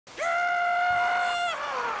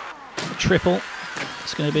triple.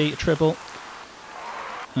 It's going to be a triple.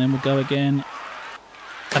 And then we'll go again.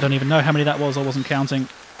 I don't even know how many that was. I wasn't counting.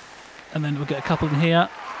 And then we'll get a couple in here.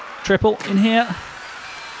 Triple in here.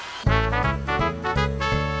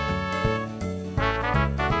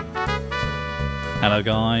 Hello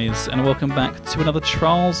guys, and welcome back to another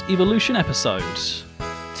Trials Evolution episode.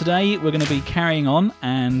 Today we're going to be carrying on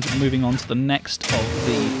and moving on to the next of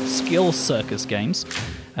the Skill Circus games.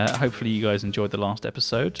 Hopefully you guys enjoyed the last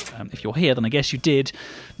episode. If you're here, then I guess you did.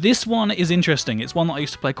 This one is interesting. It's one that I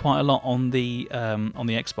used to play quite a lot on the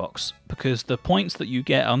Xbox, because the points that you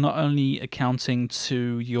get are not only accounting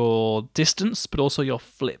to your distance, but also your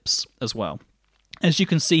flips as well. As you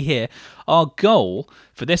can see here, our goal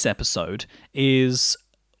for this episode is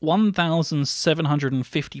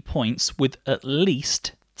 1,750 points with at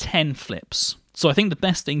least 10 flips. So I think the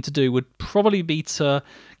best thing to do would probably be to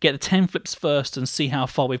get the 10 flips first and see how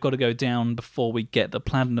far we've got to go down before we get the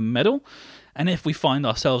platinum medal. And if we find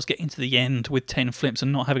ourselves getting to the end with 10 flips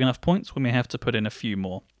and not having enough points, we may have to put in a few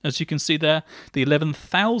more. As you can see there, the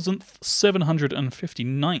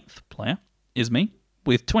 11,759th player is me,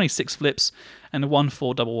 with 26 flips and a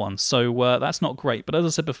 1-4-1-1. So that's not great, but as I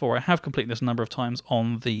said before, I have completed this a number of times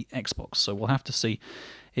on the Xbox, so we'll have to see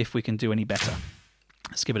if we can do any better.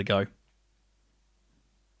 Let's give it a go.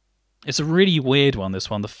 It's a really weird one, this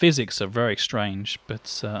one. The physics are very strange,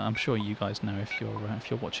 but I'm sure you guys know if you're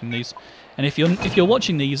watching these. And if you're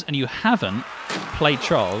watching these and you haven't played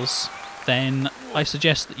Trials, then I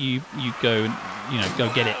suggest that you go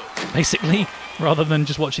get it, basically, rather than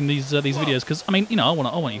just watching these videos. Because I mean, I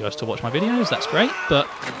want you guys to watch my videos. That's great, but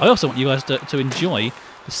I also want you guys to enjoy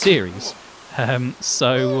the series.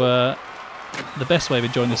 So the best way of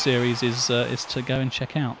enjoying the series is to go and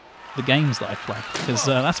check out the games that I play, because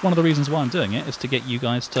that's one of the reasons why I'm doing it, is to get you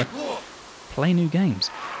guys to play new games.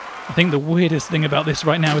 I think the weirdest thing about this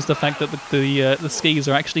right now is the fact that the skis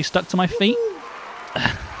are actually stuck to my feet.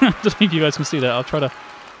 I don't know if you guys can see that. I'll try to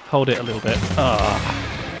hold it a little bit.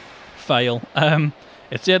 Fail. I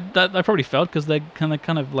probably failed because they're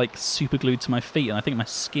kind of like super glued to my feet, and I think my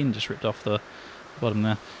skin just ripped off the bottom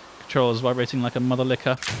there. Controller's vibrating like a mother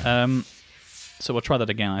licker. So we'll try that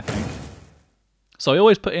again, I think. So I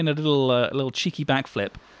always put in a little cheeky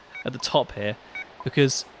backflip at the top here,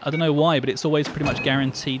 because I don't know why, but it's always pretty much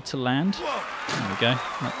guaranteed to land. There we go,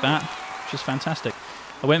 like that, which is fantastic.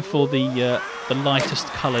 I went for the lightest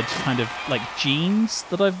coloured kind of like jeans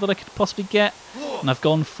that I could possibly get, and I've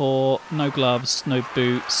gone for no gloves, no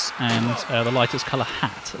boots, and the lightest colour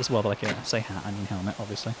hat as well. That I can say hat, I mean helmet,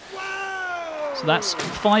 obviously. So that's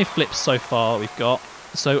 5 flips so far we've got.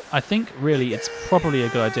 So I think really it's probably a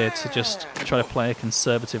good idea to just try to play a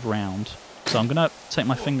conservative round. So I'm going to take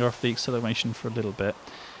my finger off the acceleration for a little bit.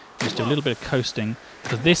 Just do a little bit of coasting,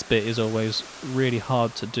 because this bit is always really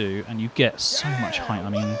hard to do, and you get so much height. I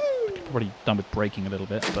mean, I could probably done with braking a little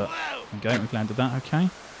bit, but there we go, we've landed that okay.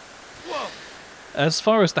 As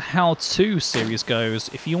far as the how-to series goes,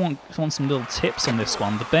 if you want some little tips on this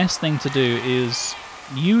one, the best thing to do is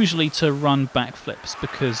usually to run backflips,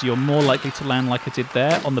 because you're more likely to land like I did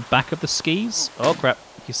there on the back of the skis. Oh crap,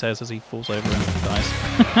 he says as he falls over and dies.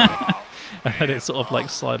 I had it sort of like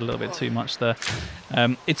slide a little bit too much there.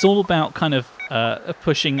 It's all about kind of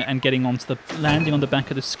pushing and getting onto landing on the back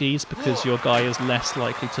of the skis, because your guy is less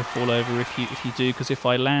likely to fall over if you do. Because if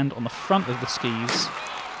I land on the front of the skis,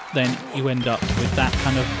 then you end up with that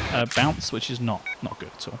kind of bounce, which is not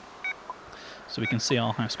good at all. So we can see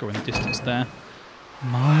our high score in the distance there.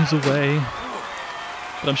 Miles away,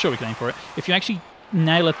 but I'm sure we can aim for it. If you actually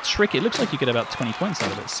nail a trick, it looks like you get about 20 points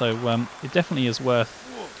out of it, so it definitely is worth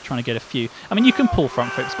trying to get a few. I mean, you can pull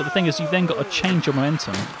front flips, but the thing is, you've then got to change your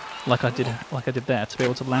momentum, like I did there, to be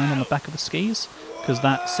able to land on the back of the skis, because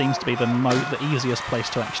that seems to be the easiest place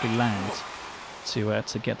to actually land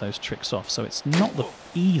to get those tricks off. So it's not the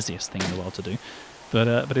easiest thing in the world to do,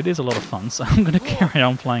 but it is a lot of fun. So I'm going to carry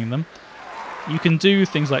on playing them. You can do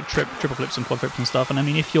things like triple flips and quad flips and stuff, and I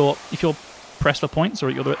mean, if you're pressed for points,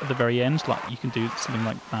 or you're at the very end, like you can do something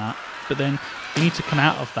like that. But then you need to come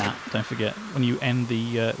out of that. Don't forget when you end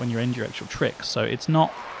your actual trick. So it's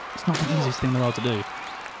not the easiest thing in the world to do.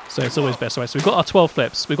 So it's always best. So we've got our 12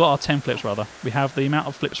 flips. We've got our 10 flips rather. We have the amount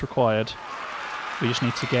of flips required. We just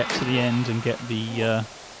need to get to the end and get the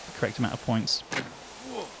correct amount of points.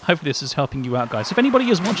 Hopefully this is helping you out, guys. If anybody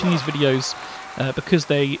is watching these videos because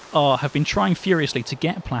they have been trying furiously to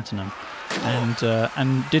get platinum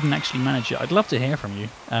and didn't actually manage it, I'd love to hear from you,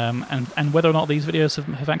 and whether or not these videos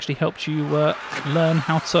have actually helped you learn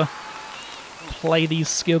how to play these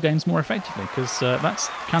skill games more effectively, because that's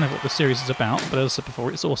kind of what the series is about. But as I said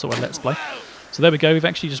before, it's also a Let's Play. So there we go, we've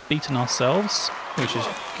actually just beaten ourselves, which is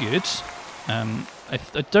good.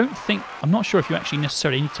 I don't think, I'm not sure if you actually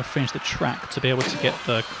necessarily need to finish the track to be able to get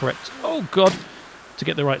the correct, oh god, to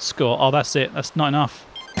get the right score. Oh, that's it, that's not enough.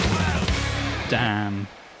 Damn,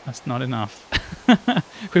 that's not enough.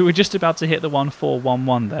 We were just about to hit the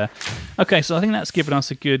 1-4-1-1 there. Okay, so I think that's given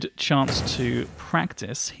us a good chance to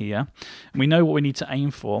practice here. We know what we need to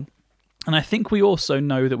aim for. And I think we also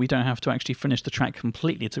know that we don't have to actually finish the track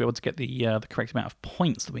completely to be able to get the correct amount of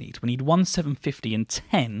points that we need. We need 1,750 and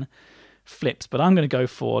 10 flips, but I'm going to go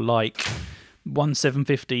for like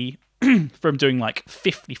 1,750 from doing like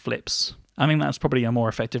 50 flips. I mean, that's probably a more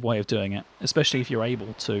effective way of doing it, especially if you're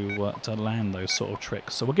able to land those sort of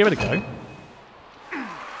tricks. So we'll give it a go.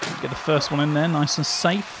 Get the first one in there, nice and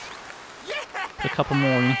safe. Put a couple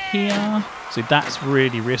more in here. See, that's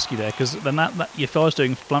really risky there, because then if I was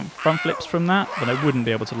doing front flips from that, then I wouldn't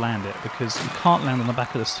be able to land it, because you can't land on the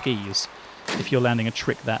back of the skis if you're landing a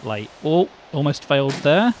trick that late. Oh, almost failed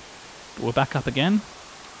there, but we're back up again.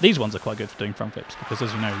 These ones are quite good for doing front flips, because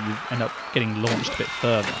as you know, you end up getting launched a bit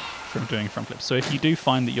further from doing front flips. So if you do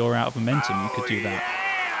find that you're out of momentum, you could do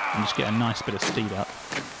that and just get a nice bit of speed up.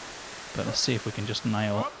 But let's see if we can just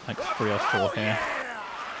nail like 3 or 4 here.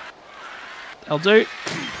 That'll do.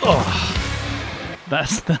 Oh,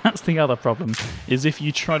 that's the other problem, is if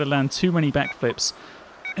you try to land too many backflips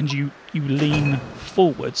and you lean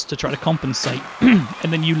forwards to try to compensate,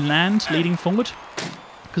 and then you land leaning forward,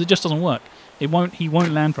 because it just doesn't work. He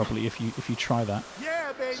won't land properly if you try that.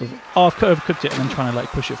 So I've overcooked it and then trying to like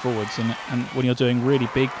push it forwards, and when you're doing really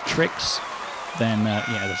big tricks, then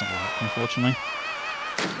yeah, it doesn't work, unfortunately.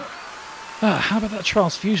 How about that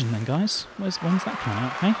Trials Fusion then, guys? When's that coming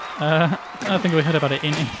out, hey? I think we heard about it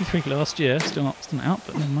in E3 last year. Still not out,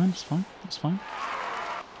 but never mind, it's fine. It's fine.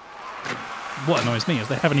 What annoys me is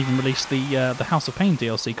they haven't even released the House of Pain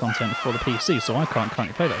DLC content for the PC, so I can't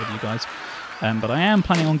currently play that with you guys. But I am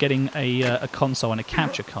planning on getting a console and a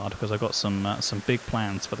capture card, because I've got some big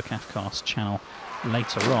plans for the CaffCast channel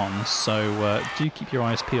later on. So do keep your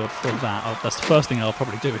eyes peeled for that. That's the first thing I'll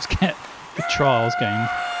probably do, is get the Trials game.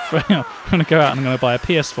 I'm going to go out and I'm going to buy a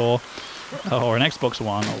PS4 or an Xbox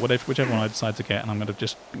One or whichever one I decide to get, and I'm going to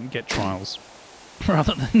just get Trials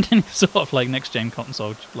rather than any sort of like next-gen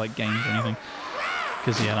console like games or anything.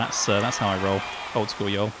 Because yeah, that's how I roll, old school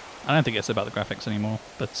yo. I don't think it's about the graphics anymore,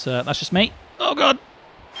 but that's just me. Oh god!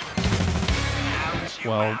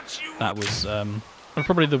 Well, that was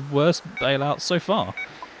probably the worst bailout so far.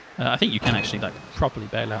 I think you can actually like properly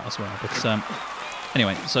bail out as well, but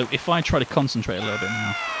anyway, so if I try to concentrate a little bit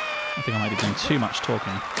now, I think I might be doing too much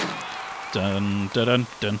talking. Dun, dun, dun,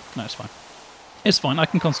 dun. No, it's fine. It's fine. I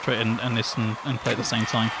can concentrate and listen and play at the same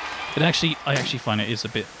time. But I actually find it is a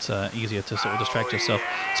bit easier to sort of distract yourself.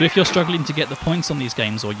 So if you're struggling to get the points on these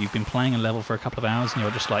games, or you've been playing a level for a couple of hours and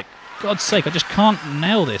you're just like, God's sake, I just can't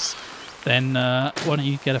nail this, then why don't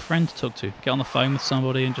you get a friend to talk to? Get on the phone with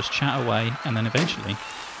somebody and just chat away, and then eventually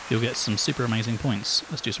you'll get some super amazing points.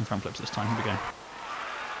 Let's do some front flips this time. Here we go.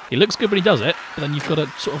 It looks good when he does it, but then you've got to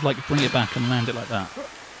sort of like bring it back and land it like that,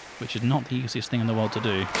 which is not the easiest thing in the world to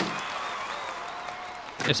do.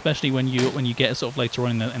 Especially when you get sort of later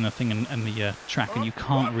on in the thing and the track, and you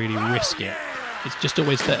can't really risk it. It's just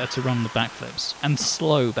always better to run the backflips, and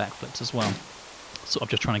slow backflips as well. Sort of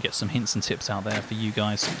just trying to get some hints and tips out there for you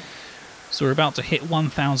guys. So we're about to hit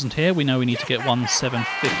 1,000 here. We know we need to get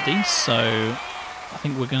 1,750, so I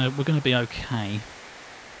think we're gonna be okay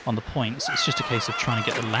on the points. It's just a case of trying to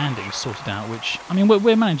get the landing sorted out, which, I mean,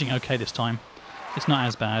 we're managing okay this time. It's not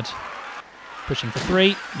as bad. Pushing for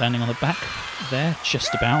 3, landing on the back there,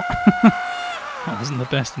 just about. That wasn't the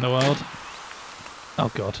best in the world.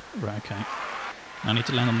 Oh god, right, okay. I need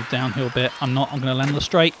to land on the downhill bit. I'm going to land on the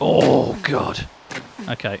straight. Oh god.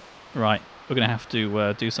 Okay, right. We're going to have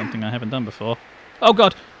to do something I haven't done before. Oh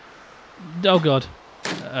god. Oh god.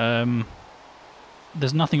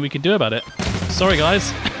 There's nothing we can do about it. Sorry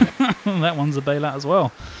guys. That one's a bailout as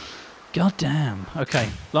well. God damn. Okay,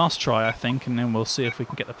 last try I think, and then we'll see if we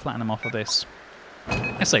can get the platinum off of this.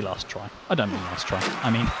 I say last try. I don't mean last try.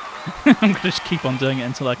 I mean, I'm going to just keep on doing it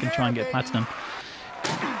until I can try and get platinum.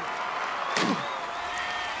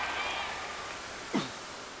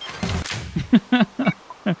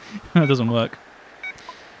 That doesn't work.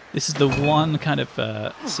 This is the one kind of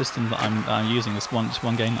system that I'm using, this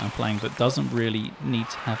one game that I'm playing, that doesn't really need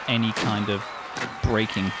to have any kind of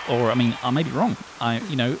braking. Or, I mean, I may be wrong.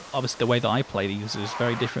 You know, obviously the way that I play these is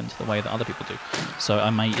very different to the way that other people do. So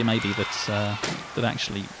it may be that that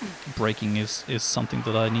actually braking is something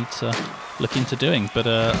that I need to look into doing. But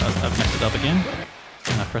I've messed it up again,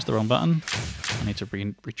 and I pressed the wrong button. I need to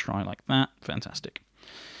retry like that. Fantastic.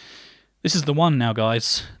 This is the one now,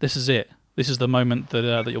 guys. This is it. This is the moment that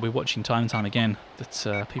that you'll be watching time and time again,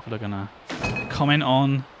 that people are going to comment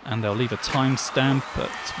on, and they'll leave a timestamp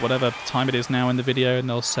at whatever time it is now in the video, and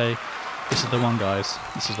they'll say, this is the one, guys.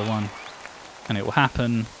 This is the one. And it will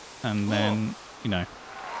happen, and then, you know,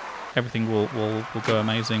 everything will go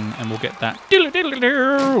amazing, and we'll get that for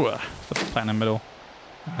the platinum medal.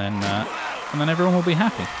 And then everyone will be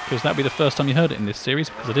happy, because that'll be the first time you heard it in this series,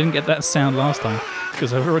 because I didn't get that sound last time,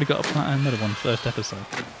 because I've already got a platinum medal on the first episode.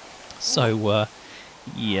 So,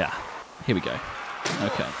 yeah, here we go.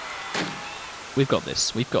 Okay. We've got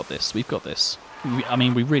this, we've got this, we've got this. I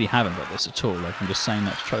mean, we really haven't got this at all. Like, I'm just saying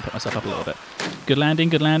that to try to put myself up a little bit. Good landing,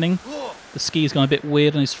 good landing. The ski's gone a bit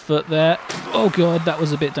weird on his foot there. Oh god, that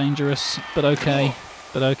was a bit dangerous, but okay,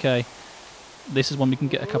 but okay. This is when we can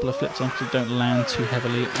get a couple of flips on, because we don't land too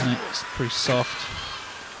heavily, and it's pretty soft.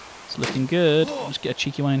 It's looking good. Just get a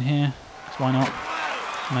cheeky one in here, because why not?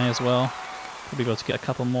 May as well. Probably be able to get a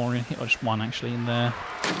couple more in here, or just one actually in there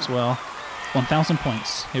as well. 1,000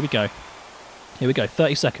 points. Here we go. Here we go.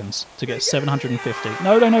 30 seconds to get 750.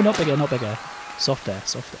 No, no, no, not bigger, not bigger. Soft air,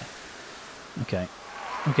 soft air. Okay.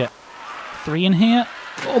 We'll get 3 in here.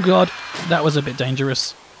 Oh god, that was a bit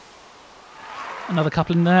dangerous. Another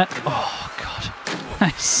couple in there. Oh god,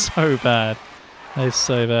 that is so bad. That is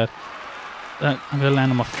so bad. I'm going to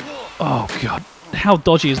land on my... Oh god, how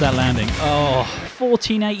dodgy is that landing? Oh,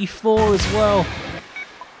 1484 as well.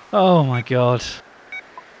 Oh my god.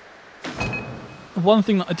 One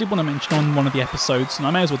thing that I did want to mention on one of the episodes, and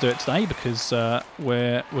I may as well do it today because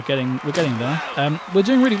we're getting there. We're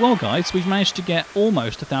doing really well, guys. We've managed to get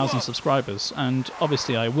almost 1,000 subscribers, and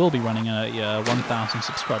obviously I will be running a 1,000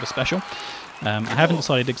 subscriber special. I haven't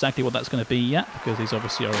decided exactly what that's going to be yet, because these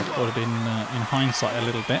obviously are recorded in hindsight a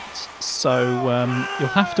little bit. So you'll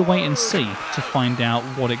have to wait and see to find out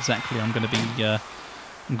what exactly I'm going to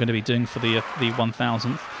be doing for the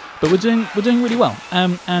 1,000th. But we're doing really well.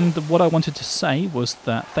 And what I wanted to say was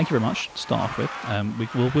that thank you very much to start off with.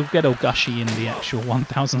 We'll get all gushy in the actual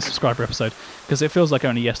 1,000 subscriber episode, because it feels like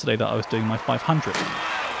only yesterday that I was doing my 500th,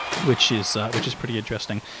 which is pretty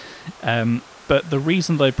interesting. But the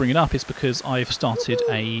reason that I bring it up is because I've started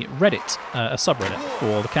a Reddit, a subreddit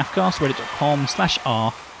for the CaffCast,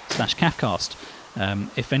 reddit.com/r/CaffCast.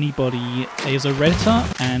 If anybody is a Redditor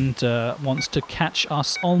and wants to catch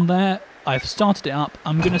us on there, I've started it up.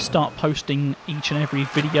 I'm going to start posting each and every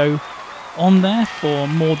video on there for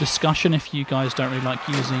more discussion. If you guys don't really like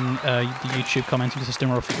using the YouTube commenting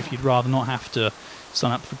system, or if you'd rather not have to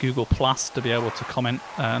sign up for Google Plus to be able to comment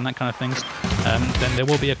and that kind of things, then there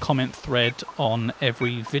will be a comment thread on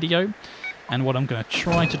every video. And what I'm going to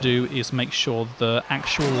try to do is make sure the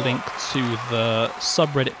actual link to the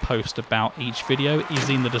subreddit post about each video is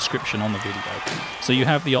in the description on the video. So you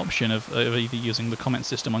have the option of either using the comment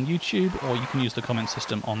system on YouTube, or you can use the comment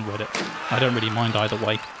system on Reddit. I don't really mind either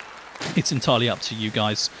way. It's entirely up to you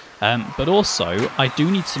guys. But also, I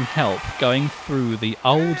do need some help going through the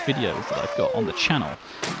old videos that I've got on the channel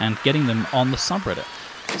and getting them on the subreddit.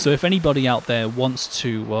 So if anybody out there wants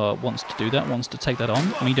to do that, wants to take that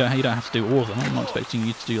on, I mean, you don't have to do all of them. I'm not expecting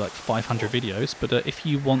you to do like 500 videos, but if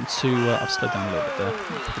you want to, I've slowed down a little bit there,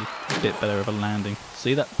 probably a bit better of a landing.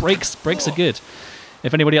 See that brakes are good.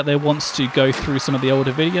 If anybody out there wants to go through some of the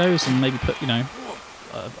older videos and maybe put, you know,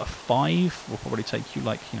 a 5 will probably take you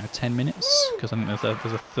like, you know, 10 minutes, because I think there's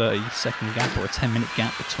a 30-second gap or a 10-minute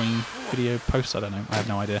gap between video posts. I don't know. I have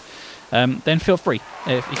no idea. Then feel free.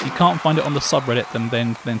 If you can't find it on the subreddit,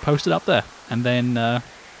 then post it up there. And then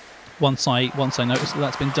once I notice that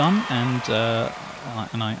that's been done, and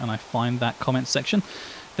I find that comment section,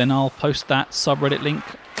 then I'll post that subreddit link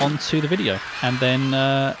onto the video. And then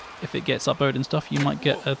if it gets uploaded and stuff, you might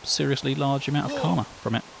get a seriously large amount of karma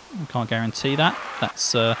from it. I can't guarantee that.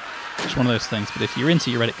 That's just one of those things. But if you're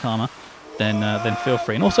into your Reddit karma, then feel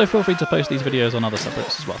free. And also feel free to post these videos on other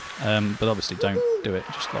subreddits as well. But obviously don't do it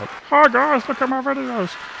just like, hi guys, look at my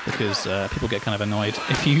videos. Because people get kind of annoyed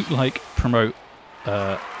if you like promote,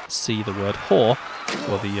 see the word whore,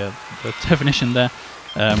 or the definition there,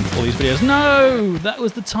 for these videos. No! That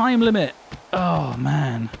was the time limit! Oh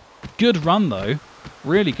man. Good run though.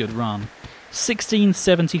 Really good run.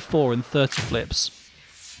 1674 in 30 flips.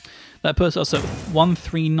 That puts us at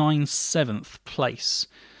 1397th place.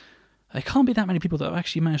 There can't be that many people that have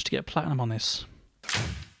actually managed to get platinum on this.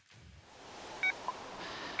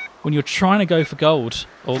 When you're trying to go for gold,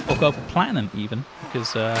 or go for platinum even,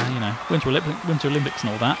 because, you know, Winter Olympics and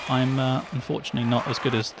all that, I'm unfortunately not as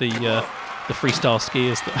good as the freestyle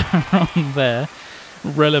skiers that are on there.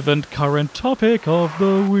 Relevant current topic of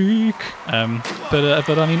the week.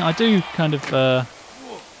 But I mean, I do kind of...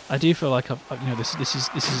 I do feel like I've, you know, this is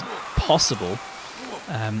impossible.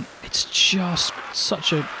 It's just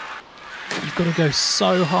such a... You've got to go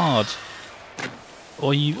so hard,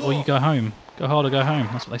 or you go home. Go hard or go home.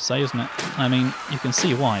 That's what they say, isn't it? I mean, you can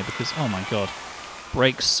see why, because, oh my god.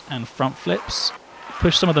 Brakes and front flips.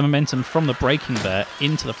 Push some of the momentum from the braking there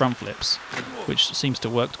into the front flips, which seems to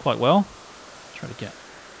have worked quite well. Try to get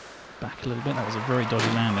back a little bit. That was a very dodgy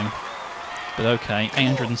landing. But okay,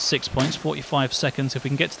 806 points, 45 seconds. If we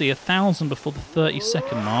can get to the 1,000 before the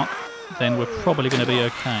 30-second mark, then we're probably going to be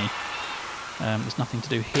okay. There's nothing to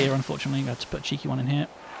do here, unfortunately. I had to put a cheeky one in here.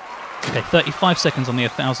 Okay, 35 seconds on the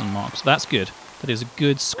 1,000 mark, so that's good. That is a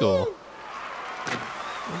good score.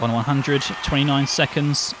 100, 29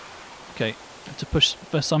 seconds. Okay, have to push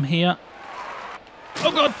for some here.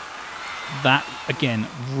 Oh god! That, again,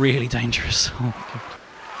 really dangerous. Oh my god.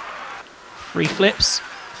 Free flips.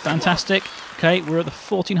 Fantastic. Okay, we're at the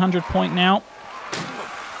 1,400 point now.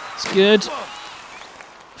 It's good.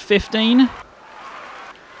 15.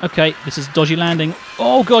 Okay, this is dodgy landing.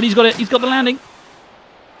 Oh god, he's got it. He's got the landing.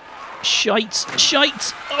 Shite.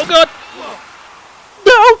 Shite. Oh god.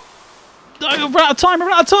 No! I've run out of time. I've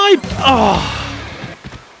run out of time. Oh.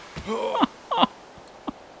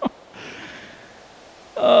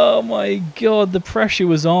 Oh my god, the pressure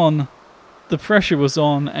was on. The pressure was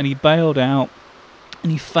on, and he bailed out.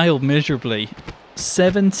 And he failed miserably.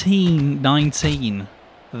 17-19.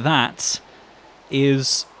 That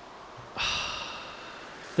is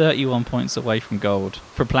 31 points away from gold.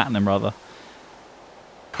 For platinum, rather.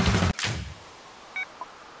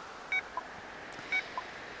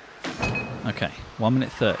 Okay, 1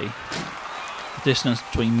 minute 30. The distance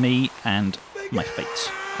between me and my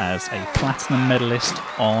fate as a platinum medalist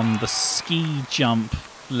on the ski jump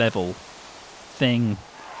level thing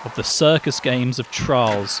of the circus games of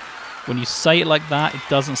trials. When you say it like that, it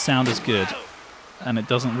doesn't sound as good. And it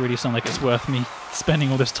doesn't really sound like it's worth me spending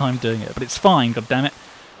all this time doing it. But it's fine, goddammit.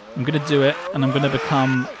 I'm going to do it, and I'm going to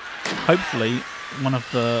become, hopefully, one of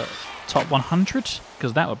the top 100,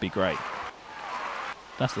 because that would be great.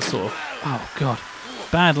 That's the sort of... Oh, God.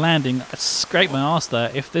 Bad landing. I scraped my arse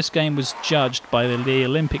there. If this game was judged by the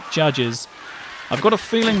Olympic judges... I've got a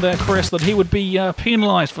feeling there, Chris, that he would be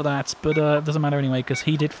penalised for that, but it doesn't matter anyway, because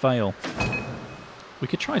he did fail. We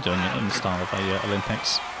could try doing it in the style of the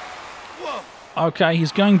Olympics. Okay,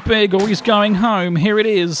 he's going big or he's going home. Here it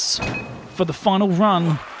is for the final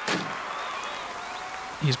run.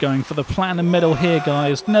 He's going for the platinum medal here,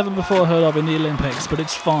 guys. Never before heard of in the Olympics, but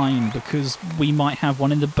it's fine, because we might have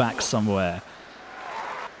one in the back somewhere.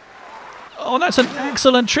 Oh, that's an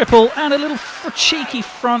excellent triple, and a little cheeky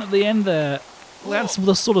front at the end there. That's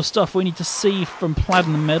the sort of stuff we need to see from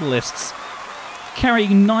platinum medalists.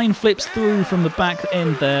 Carrying 9 flips through from the back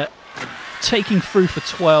end there. Taking through for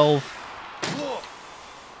 12.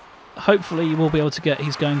 Hopefully we'll be able to get...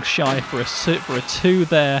 He's going shy for a 2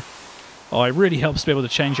 there. Oh, it really helps to be able to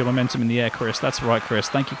change your momentum in the air, Chris. That's right, Chris.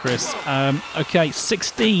 Thank you, Chris. Okay,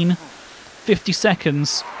 16. 50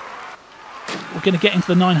 seconds. We're going to get into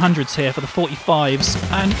the 900s here for the 45s.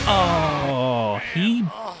 And, oh, he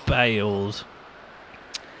bailed.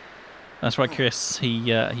 That's right, Chris. He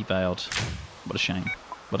bailed. What a shame.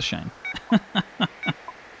 What a shame.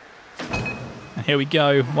 And here we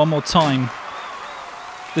go. One more time.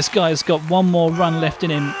 This guy's got one more run left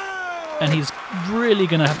in him, and he's really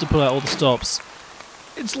going to have to pull out all the stops.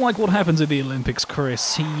 It's like what happens at the Olympics,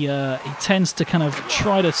 Chris. He tends to kind of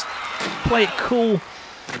try to play it cool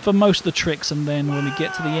for most of the tricks, and then when we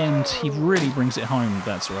get to the end, he really brings it home.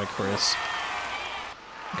 That's right, Chris.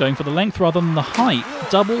 Going for the length rather than the height.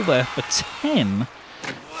 Double there for 10.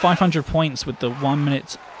 500 points with the 1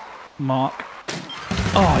 minute mark.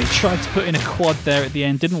 Oh, he tried to put in a quad there at the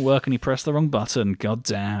end. Didn't work, and he pressed the wrong button. God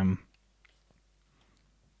damn.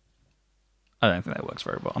 I don't think that works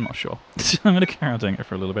very well. I'm not sure. I'm going to carry on doing it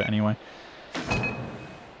for a little bit anyway.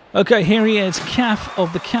 Okay, here he is. Caff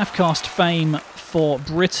of the CaffCast fame for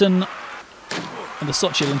Britain and the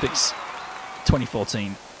Sochi Olympics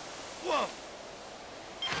 2014.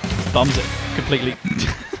 Bums it completely.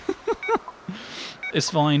 It's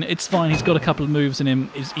fine. It's fine. He's got a couple of moves in him.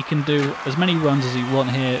 He can do as many runs as he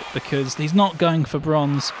wants here, because he's not going for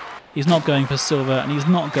bronze, he's not going for silver, and he's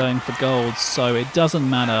not going for gold. So it doesn't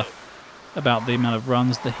matter about the amount of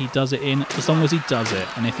runs that he does it in, as long as he does it.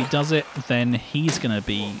 And if he does it, then he's going to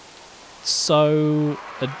be so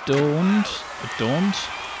adorned,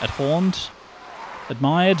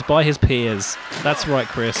 admired by his peers. That's right,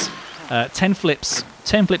 Chris. 10 flips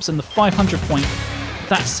in the 500 point.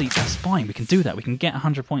 That's fine. We can do that. We can get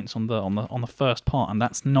 100 points on the first part, and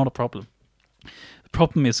that's not a problem. The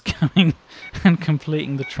problem is going and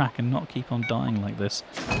completing the track and not keep on dying like this.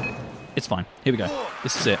 It's fine. Here we go.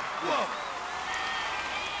 This is it.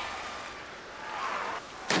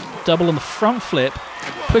 double on the front flip,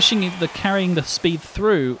 carrying the speed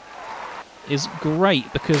through is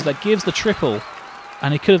great because that gives the triple.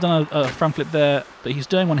 And he could have done a front flip there, but he's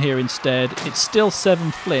doing one here instead. It's still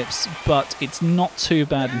 7 flips, but it's not too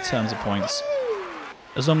bad in terms of points.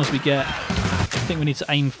 As long as we get... I think we need to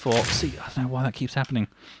aim for... See, I don't know why that keeps happening.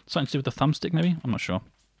 Something to do with the thumbstick, maybe? I'm not sure.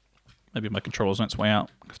 Maybe my controller's on its way out.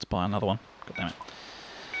 I have to buy another one. God damn it.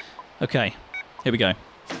 Okay, here we go.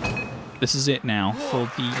 This is it now for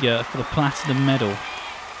the platinum medal.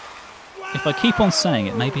 If I keep on saying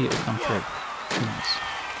it, maybe it will come through. Who knows?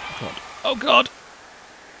 Oh God. Oh God!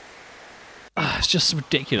 It's just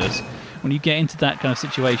ridiculous when you get into that kind of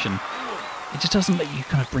situation. It just doesn't let you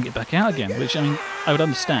kind of bring it back out again, which, I mean, I would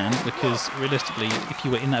understand, because realistically, if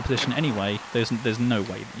you were in that position anyway, there's no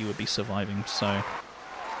way that you would be surviving, so...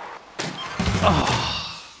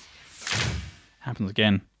 Oh! Happens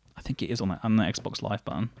again. I think it is on the Xbox Live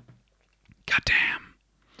button. God damn.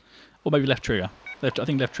 Or maybe left trigger. I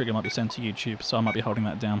think left trigger might be sent to YouTube, so I might be holding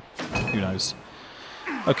that down. Who knows?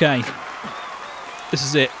 Okay. This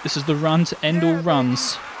is it. This is the run to end all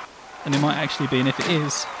runs. And it might actually be, and if it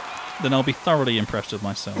is, then I'll be thoroughly impressed with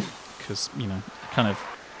myself. Because, you know, I kind of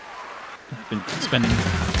have been spending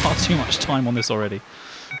far too much time on this already.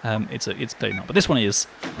 It's clearly not. But this one is.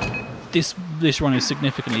 This run is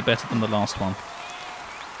significantly better than the last one.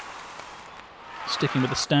 Sticking with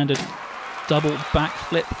the standard double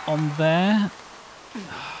backflip on there.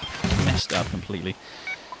 Messed up completely.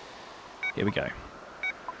 Here we go.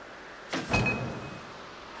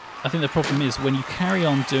 I think the problem is when you carry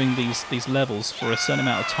on doing these levels for a certain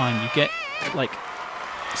amount of time, you get like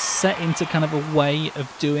set into kind of a way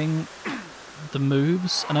of doing the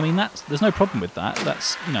moves, and I mean there's no problem with that.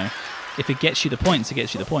 That's, you know, if it gets you the points, it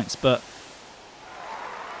gets you the points. But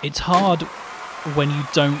it's hard when you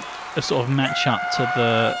don't sort of match up to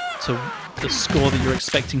the score that you're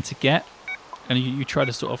expecting to get, and you try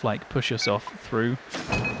to sort of like push yourself through.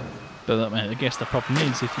 But I guess the problem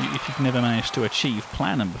is if you've never managed to achieve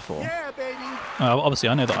platinum before. Obviously,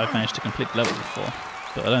 I know that I've managed to complete the level before,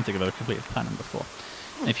 but I don't think I've ever completed platinum before.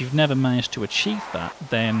 And if you've never managed to achieve that,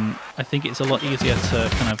 then I think it's a lot easier to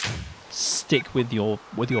kind of stick with your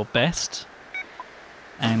best.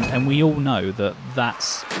 And we all know that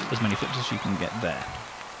that's as many flips as you can get there,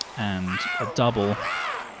 and a double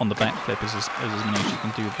on the backflip is as many as you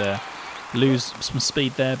can do there. Lose some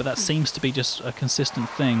speed there, but that seems to be just a consistent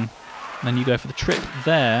thing. And then you go for the trip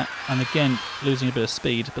there, and again losing a bit of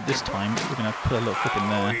speed, but this time we're going to put a little flip in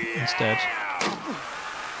there instead.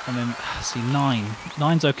 And then, see, 9.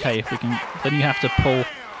 9's okay if we can. Then you have to pull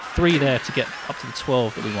 3 there to get up to the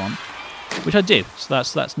 12 that we want, which I did. So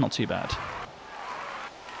that's not too bad.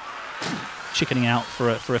 Chickening out for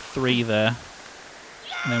a 3 there,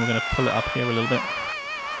 and then we're going to pull it up here a little bit.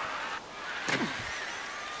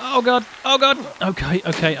 Oh God! Oh God! Okay,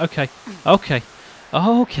 okay, okay, okay,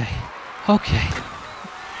 okay, okay.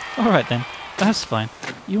 All right then, that's fine.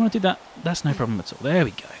 You want to do that? That's no problem at all. There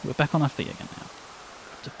we go. We're back on our feet again now.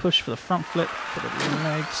 To push for the front flip, for the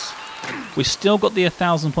legs. We still got the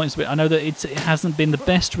 1,000 points. I know that it hasn't been the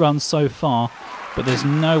best run so far, but there's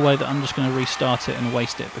no way that I'm just going to restart it and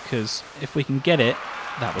waste it, because if we can get it,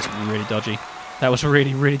 that was really dodgy. That was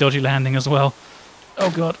really, really dodgy landing as well.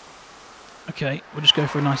 Oh God. Okay, we'll just go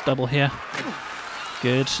for a nice double here.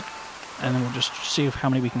 Good. And then we'll just see how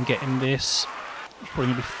many we can get in this. It's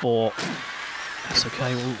probably going to be 4. That's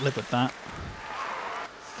okay, we'll live with that.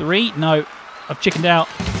 3? No. I've chickened out.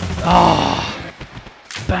 Oh,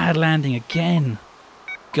 bad landing again.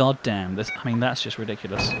 God damn. I mean, that's just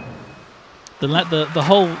ridiculous. The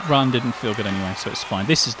whole run didn't feel good anyway, so it's fine.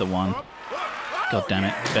 This is the one. God damn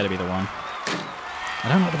it. It better be the one. I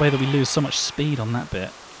don't like the way that we lose so much speed on that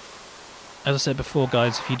bit. As I said before,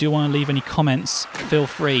 guys, if you do want to leave any comments, feel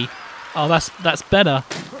free. Oh, that's better.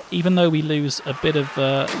 Even though we lose a bit of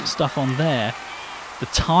stuff on there, the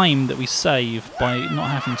time that we save by not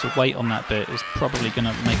having to wait on that bit is probably going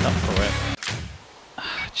to make up for it.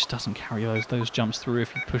 It just doesn't carry those jumps through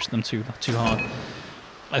if you push them too hard.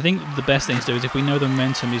 I think the best thing to do is, if we know the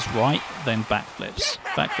momentum is right, then backflips.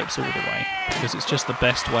 Backflips all the way, because it's just the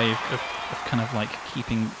best way of kind of like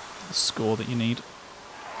keeping the score that you need.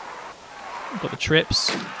 Got the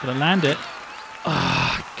trips, gonna land it.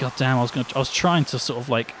 Ah, oh, god damn! I was trying to sort of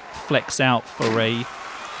like flex out for a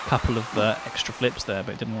couple of extra flips there,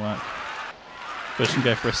 but it didn't work. We're just gonna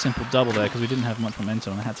go for a simple double there because we didn't have much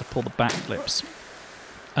momentum and I had to pull the back flips.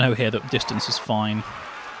 I know here that distance is fine,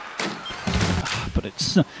 but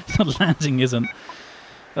the landing isn't.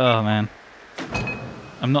 Oh man,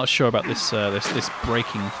 I'm not sure about this this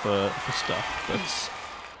braking for stuff, but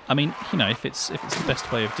I mean, you know, if it's the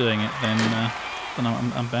best way of doing it, then then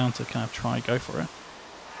I'm bound to kind of go for it.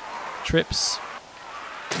 Trips.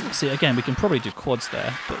 See, again, we can probably do quads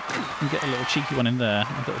there, but we can get a little cheeky one in there,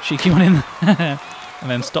 a little cheeky one in there, and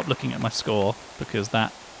then stop looking at my score, because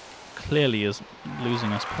that clearly is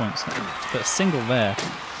losing us points. But a single there,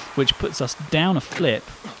 which puts us down a flip,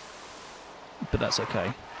 but that's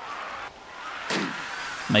okay.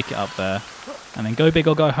 Make it up there, and then go big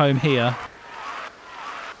or go home here.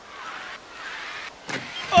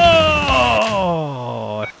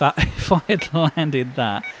 Oh! If I had landed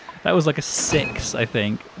that, that was like a 6, I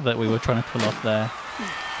think, that we were trying to pull off there.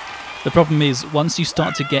 The problem is, once you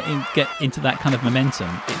start to get into that kind of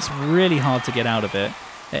momentum, it's really hard to get out of it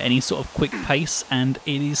at any sort of quick pace, and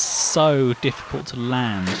it is so difficult to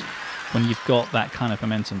land when you've got that kind of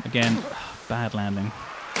momentum. Again, bad landing.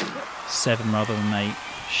 7 rather than 8. I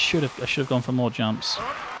should have gone for more jumps.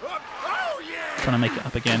 Trying to make it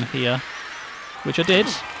up again here, which I did.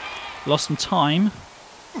 Lost some time,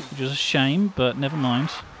 which is a shame, but never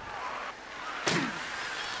mind.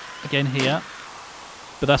 Again here,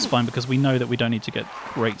 but that's fine because we know that we don't need to get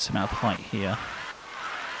great amount of height here.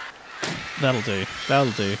 That'll do.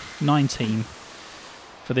 That'll do. 19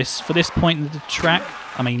 for this point in the track.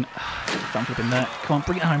 I mean, front flip in there. Come on,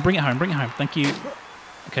 bring it home, bring it home, bring it home. Thank you.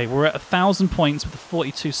 Okay, we're at 1,000 points with the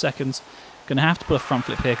 42 seconds. Gonna have to put a front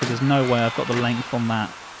flip here because there's no way I've got the length on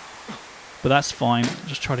that. But that's fine.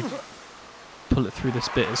 Just try to pull it through this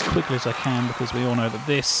bit as quickly as I can because we all know that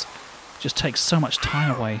this just takes so much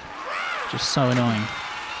time away. Just so annoying.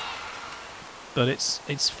 But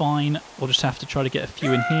it's fine. We'll just have to try to get a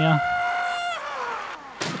few in here.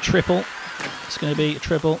 A triple. It's going to be a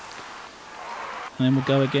triple. And then we'll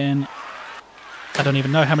go again. I don't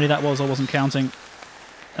even know how many that was. I wasn't counting.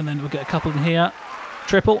 And then we'll get a couple in here.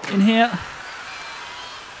 Triple in here.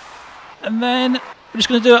 And then we're just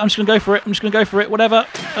going to do it. I'm just going to go for it. I'm just going to go for it. Whatever.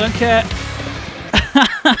 I don't care.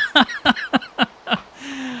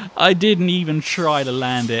 I didn't even try to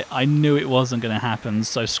land it. I knew it wasn't going to happen,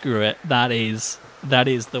 so screw it. That is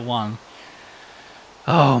the one.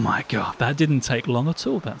 Oh my god, that didn't take long at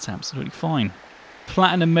all. That's absolutely fine.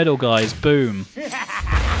 Platinum medal, guys. Boom.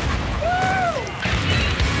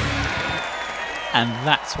 And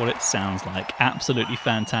that's what it sounds like. Absolutely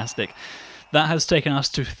fantastic. That has taken us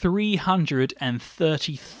to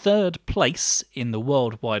 333rd place in the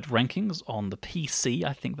worldwide rankings on the PC,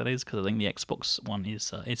 I think that is, because I think the Xbox one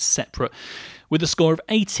is separate, with a score of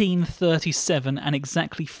 1837 and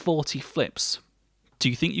exactly 40 flips. Do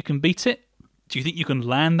you think you can beat it? Do you think you can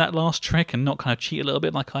land that last trick and not kind of cheat a little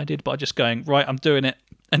bit like I did by just going, right, I'm doing it,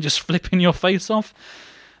 and just flipping your face off?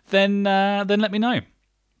 Then let me know.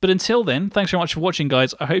 But until then, thanks very much for watching,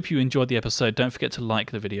 guys. I hope you enjoyed the episode. Don't forget to like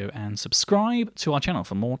the video and subscribe to our channel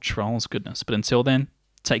for more Trials goodness. But until then,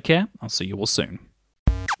 take care. I'll see you all soon.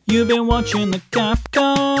 You've been watching the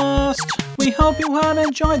CaffCast. We hope you have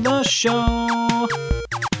enjoyed the show.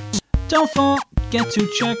 Don't forget to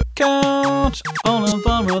check out all of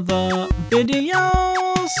our other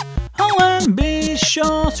videos. Oh, and be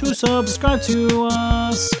sure to subscribe to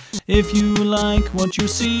us if you like what you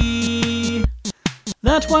see.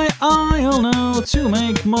 That way I'll know to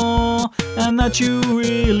make more, and that you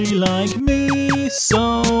really like me.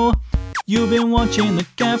 So, you've been watching the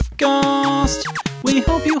CaffCast. We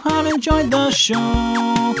hope you have enjoyed the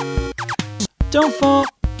show. Don't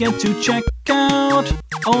forget to check out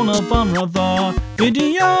all of our other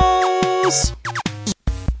videos.